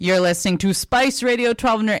You're listening to Spice Radio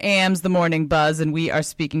 1200 AM's The Morning Buzz, and we are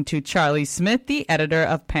speaking to Charlie Smith, the editor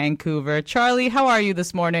of Pancouver. Charlie, how are you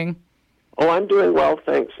this morning? Oh, I'm doing well,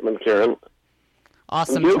 thanks, Karen.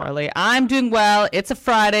 Awesome, Charlie. I'm doing well. It's a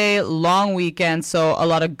Friday, long weekend, so a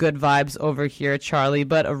lot of good vibes over here, Charlie.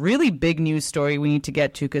 But a really big news story we need to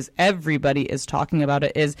get to because everybody is talking about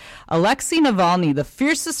it is Alexei Navalny, the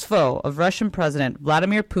fiercest foe of Russian President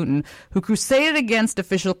Vladimir Putin, who crusaded against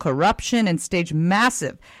official corruption and staged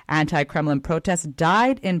massive anti-Kremlin protests,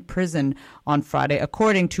 died in prison on Friday,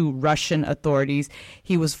 according to Russian authorities.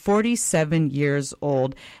 He was 47 years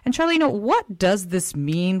old. And Charlie, what does this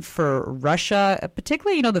mean for Russia,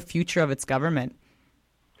 particularly, the future of its government?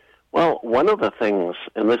 Well, one of the things,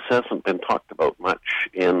 and this hasn't been talked about much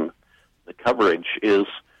in the coverage, is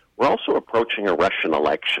we're also approaching a Russian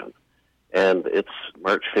election. And it's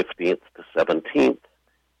March 15th to 17th,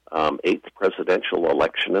 8th presidential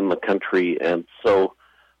election in the country. And so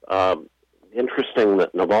interesting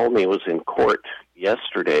that Navalny was in court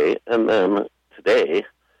yesterday and then today,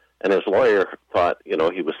 and his lawyer thought, he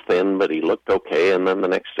was thin, but he looked okay, and then the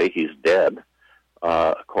next day he's dead,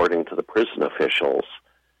 according to the prison officials,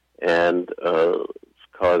 and it's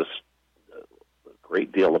caused a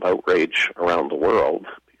great deal of outrage around the world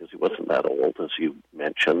because he wasn't that old, as you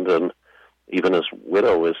mentioned, and even his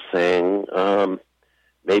widow is saying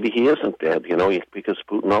maybe he isn't dead, because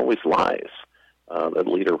Putin always lies, the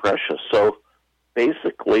leader of Russia. So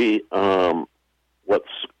basically,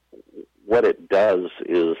 what it does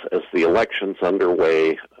is, as the election's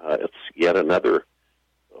underway, it's yet another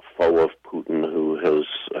foe of Putin who has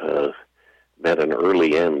met an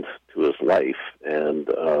early end to his life, and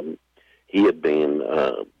he had been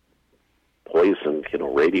poisoned,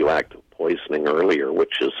 radioactive poisoning earlier,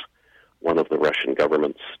 which is one of the Russian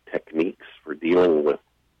government's techniques for dealing with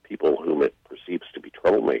people whom it perceives to be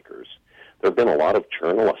troublemakers. There have been a lot of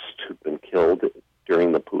journalists who've been killed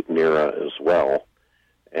during the Putin era as well,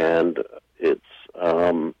 and it's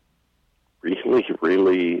really,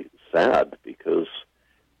 really sad because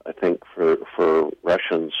I think for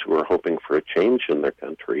Russians who are hoping for a change in their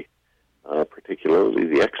country, particularly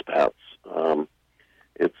the expats,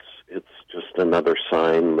 it's just another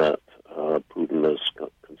sign that Putin is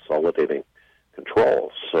consolidating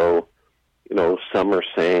control. So, some are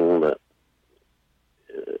saying that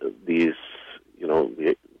these,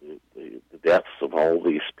 the deaths of all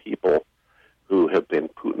these people who have been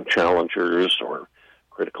Putin challengers or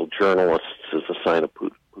critical journalists is a sign of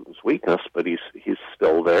Putin's weakness, but he's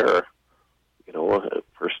still there.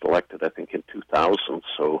 First elected, I think, in 2000,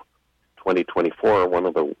 so 2024, one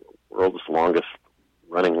of the world's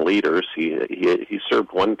longest-running leaders. He served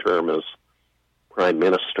one term as prime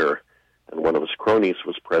minister, and one of his cronies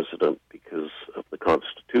was president because of the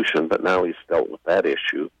Constitution, but now he's dealt with that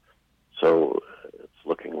issue, so it's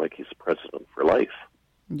looking like he's president for life.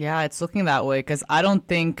 Yeah, it's looking that way because I don't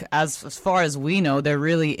think, as far as we know, there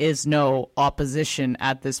really is no opposition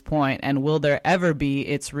at this point. And will there ever be?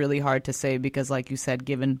 It's really hard to say because, like you said,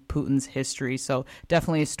 given Putin's history. So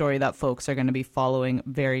definitely a story that folks are going to be following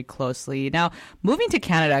very closely. Now, moving to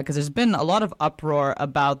Canada, because there's been a lot of uproar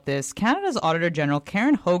about this, Canada's Auditor General,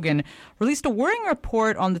 Karen Hogan, released a worrying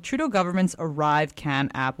report on the Trudeau government's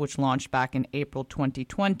ArriveCAN app, which launched back in April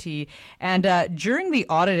 2020. And during the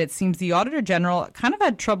audit, it seems the Auditor General kind of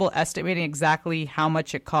had trouble estimating exactly how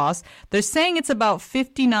much it costs. They're saying it's about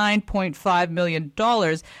 $59.5 million,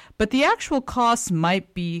 but the actual costs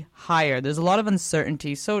might be higher. There's a lot of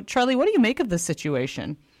uncertainty. So, Charlie, what do you make of this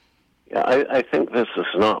situation? Yeah, I think this is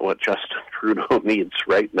not what Justin Trudeau needs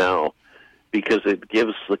right now, because it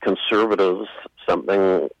gives the Conservatives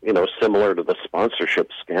something, similar to the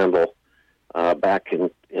sponsorship scandal back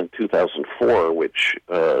in 2004, which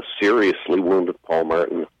seriously wounded Paul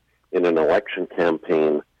Martin in an election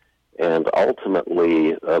campaign and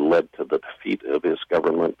ultimately led to the defeat of his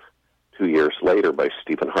government 2 years later by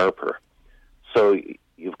Stephen Harper. So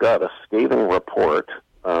you've got a scathing report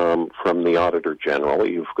from the Auditor General.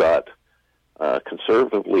 You've got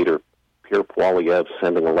Conservative leader Pierre Poilievre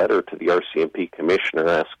sending a letter to the RCMP commissioner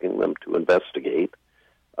asking them to investigate,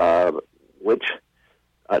 which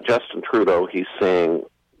Justin Trudeau, he's saying,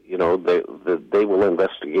 they will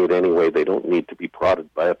investigate anyway. They don't need to be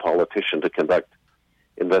prodded by a politician to conduct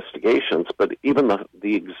investigations. But even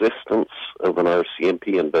the existence of an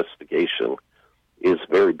RCMP investigation is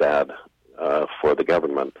very bad for the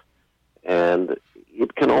government. And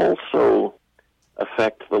it can also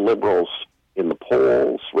affect the Liberals in the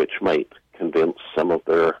polls, which might convince some of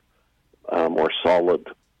their more solid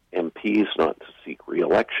MPs not to seek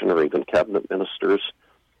re-election or even cabinet ministers.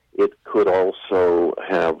 It could also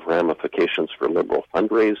have ramifications for Liberal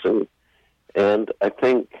fundraising and I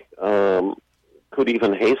think could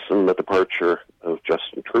even hasten the departure of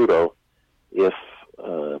Justin Trudeau if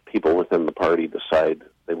people within the party decide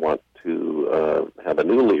they want to have a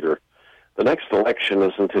new leader. The next election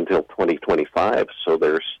isn't until 2025, so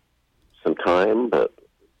there's some time, but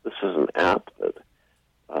this is an app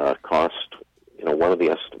that cost, one of the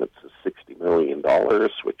estimates is $60 million,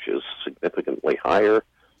 which is significantly higher.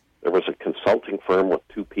 There was a consulting firm with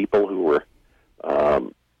two people who were,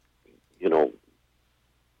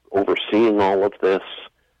 overseeing all of this.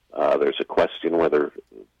 There's a question whether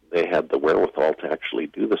they had the wherewithal to actually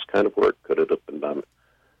do this kind of work. Could it have been done,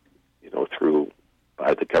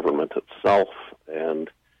 by the government itself? And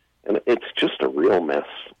it's just a real mess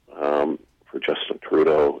for Justin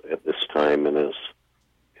Trudeau at this time in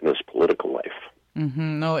his political life.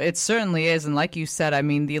 Mm-hmm. No, it certainly is. And like you said, I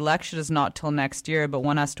mean, the election is not till next year, but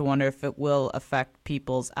one has to wonder if it will affect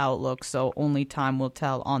people's outlook. So only time will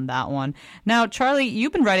tell on that one. Now, Charlie,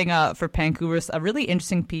 you've been writing for Pancouver a really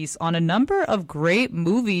interesting piece on a number of great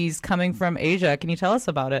movies coming from Asia. Can you tell us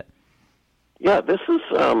about it? Yeah, this is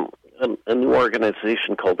a new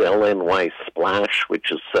organization called LNY Splash,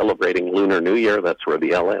 which is celebrating Lunar New Year. That's where the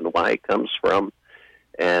LNY comes from.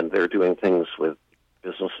 And they're doing things with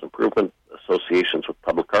business improvement associations with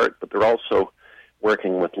public art, but they're also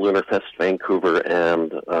working with LunarFest Vancouver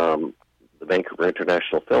and the Vancouver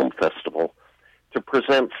International Film Festival to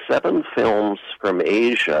present 7 films from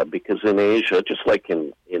Asia, because in Asia, just like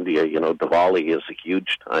in India, Diwali is a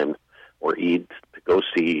huge time, or Eid, to go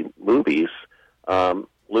see movies.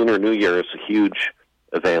 Lunar New Year is a huge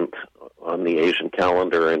event on the Asian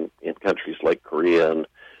calendar in countries like Korea and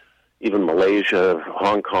even Malaysia,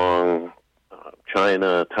 Hong Kong,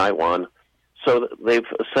 China, Taiwan. So they've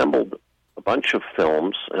assembled a bunch of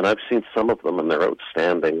films, and I've seen some of them, and they're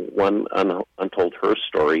outstanding. One untold her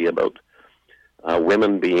story about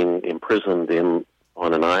women being imprisoned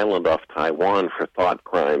on an island off Taiwan for thought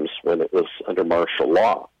crimes when it was under martial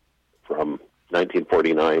law from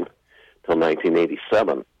 1949 till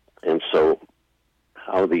 1987. And so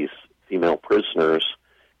how these female prisoners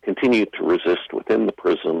continued to resist within the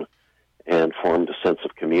prison and formed a sense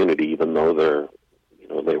of community, even though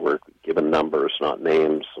they were given numbers, not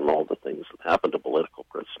names, and all the things that happened to political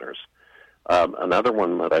prisoners. Another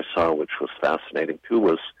one that I saw, which was fascinating too,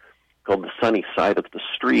 was called The Sunny Side of the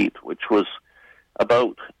Street, which was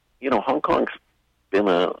about, Hong Kong's been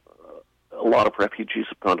a lot of refugees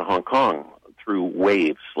have gone to Hong Kong through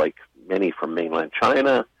waves, like many from mainland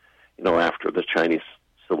China, after the Chinese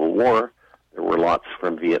Civil War. There were lots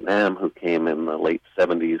from Vietnam who came in the late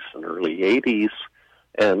 70s and early 80s,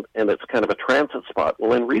 and it's kind of a transit spot.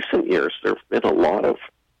 Well, in recent years, there have been a lot of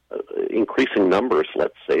increasing numbers,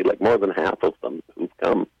 let's say, like more than half of them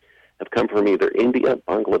have come from either India,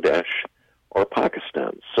 Bangladesh, or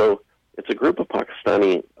Pakistan. So it's a group of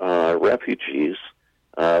Pakistani refugees.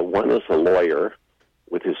 One is a lawyer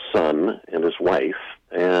with his son and his wife,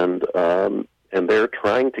 and they're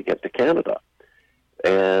trying to get to Canada.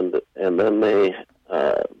 And then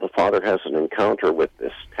the father has an encounter with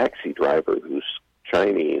this taxi driver who's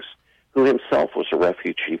Chinese, who himself was a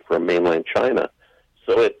refugee from mainland China.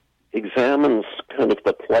 So it examines kind of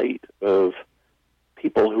the plight of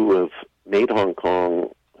people who have made Hong Kong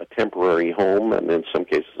a temporary home, and in some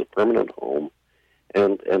cases a permanent home,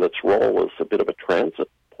 and its role as a bit of a transit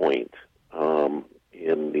point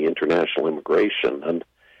in the international immigration.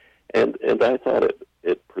 And I thought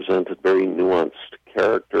it presented very nuanced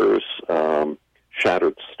characters,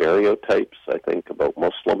 shattered stereotypes, I think, about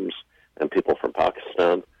Muslims and people from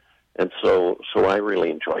Pakistan. And so I really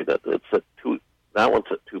enjoyed it. That one's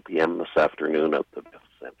at 2 p.m. this afternoon at the VIFF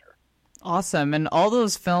Centre. Awesome. And all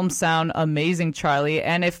those films sound amazing, Charlie.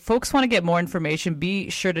 And if folks want to get more information, be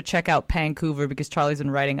sure to check out Pancouver, because Charlie's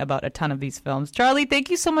been writing about a ton of these films. Charlie, thank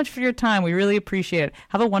you so much for your time. We really appreciate it.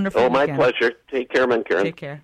 Have a wonderful weekend. My pleasure. Take care, man, Karen. Take care.